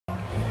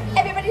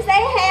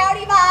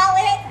howdy,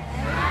 Violet.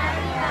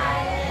 Howdy,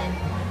 Violet.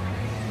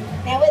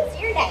 Now what's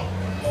your name?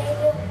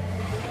 Gabriel.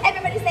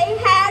 Everybody say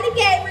howdy,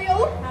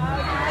 Gabriel.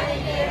 Howdy,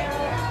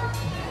 Gabriel.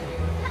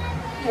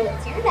 Now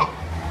what's your name?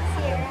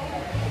 Sierra.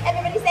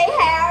 Everybody say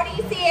howdy,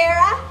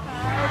 Sierra.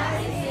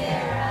 Howdy,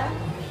 Sierra.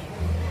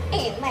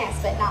 And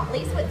last but not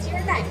least, what's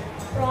your name?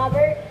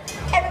 Robert.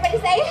 Everybody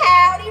say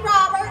howdy,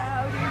 Robert.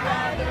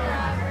 Howdy,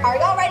 Robert. Are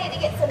y'all ready to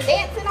get some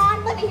dancing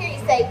on? Let me hear you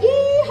say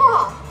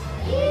yee-haw.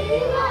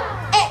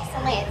 Yeehaw.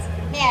 Excellent.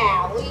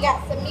 Now, we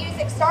got some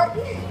music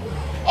starting,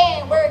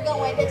 and we're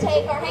going to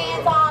take our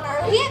hands on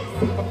our hips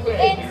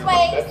and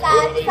sway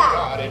side to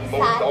side, side to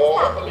side.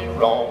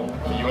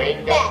 You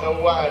ain't got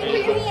no idea.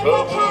 Keep your hands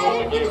up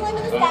high, wiggle them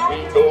in the sky,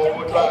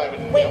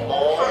 wave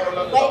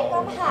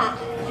them high.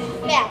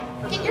 Now,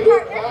 get your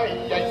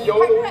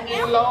partner up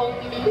now,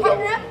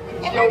 partner up,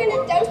 and we're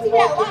going to do-si-do,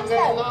 lock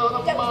slow,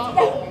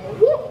 do-si-do.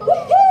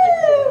 Woohoo!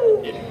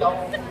 Look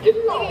at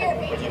your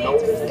fancy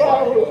dancers go.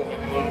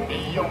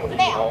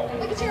 Now,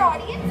 look at your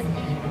audience.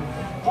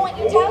 Point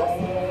your toes.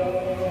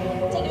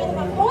 Take your other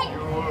one, point.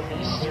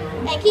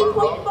 And keep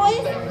pointing,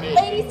 boys.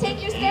 Ladies, take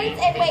your skirts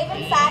and wave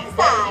them side to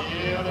side.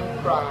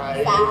 Side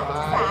to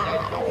side.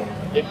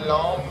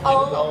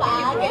 Oh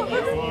my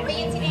goodness.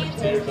 Fancy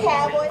dancers,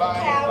 cowboys and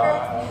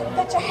cowgirls.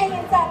 Put your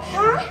hands up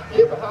high.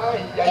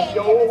 And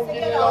give us a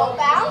good old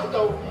bow.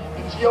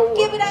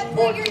 Give it up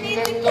for your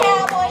dancing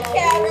cowboys,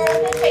 cowgirls.